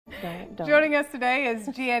Don't. Joining us today is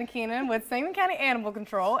Jeanne Keenan with Sangamon County Animal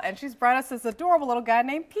Control, and she's brought us this adorable little guy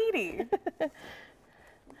named Petey.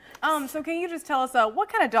 So can you just tell us what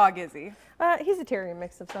kind of dog is he? He's a Terrier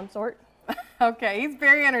mix of some sort. Okay, he's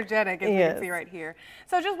very energetic, as we can see right here.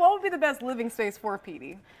 So just what would be the best living space for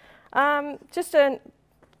Petey? Just an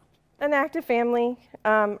active family.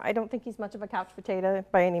 I don't think he's much of a couch potato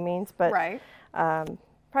by any means, but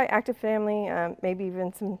probably active family, maybe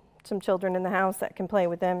even some children in the house that can play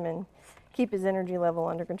with them and keep his energy level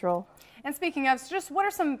under control. And speaking of, just what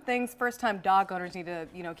are some things first-time dog owners need to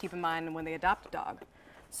keep in mind when they adopt a dog?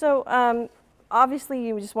 So obviously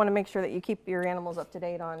you just want to make sure that you keep your animals up to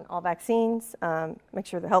date on all vaccines, make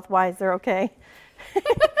sure that health-wise they're okay.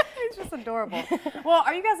 It's just adorable. Well,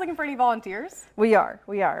 are you guys looking for any volunteers? We are.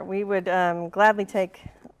 We would gladly take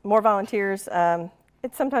more volunteers.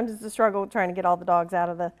 Sometimes it's a struggle trying to get all the dogs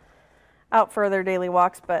out for their daily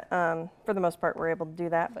walks, but for the most part we're able to do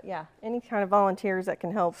that. But yeah, any kind of volunteers that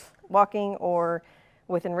can help walking or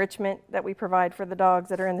with enrichment that we provide for the dogs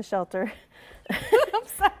that are in the shelter. I'm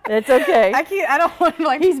sorry. It's okay. I don't want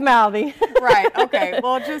to He's mouthy. Right, okay.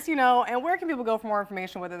 Well, just, and where can people go for more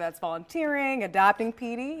information, whether that's volunteering, adopting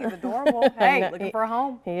Petey? He's adorable. Hey, looking for a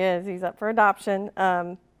home. He is. He's up for adoption.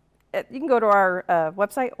 You can go to our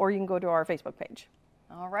website or you can go to our Facebook page.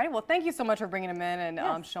 All right. Well, thank you so much for bringing him in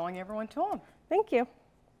and showing everyone to him. Thank you.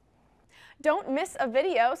 Don't miss a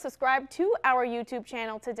video. Subscribe to our YouTube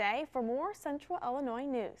channel today for more Central Illinois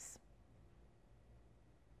news.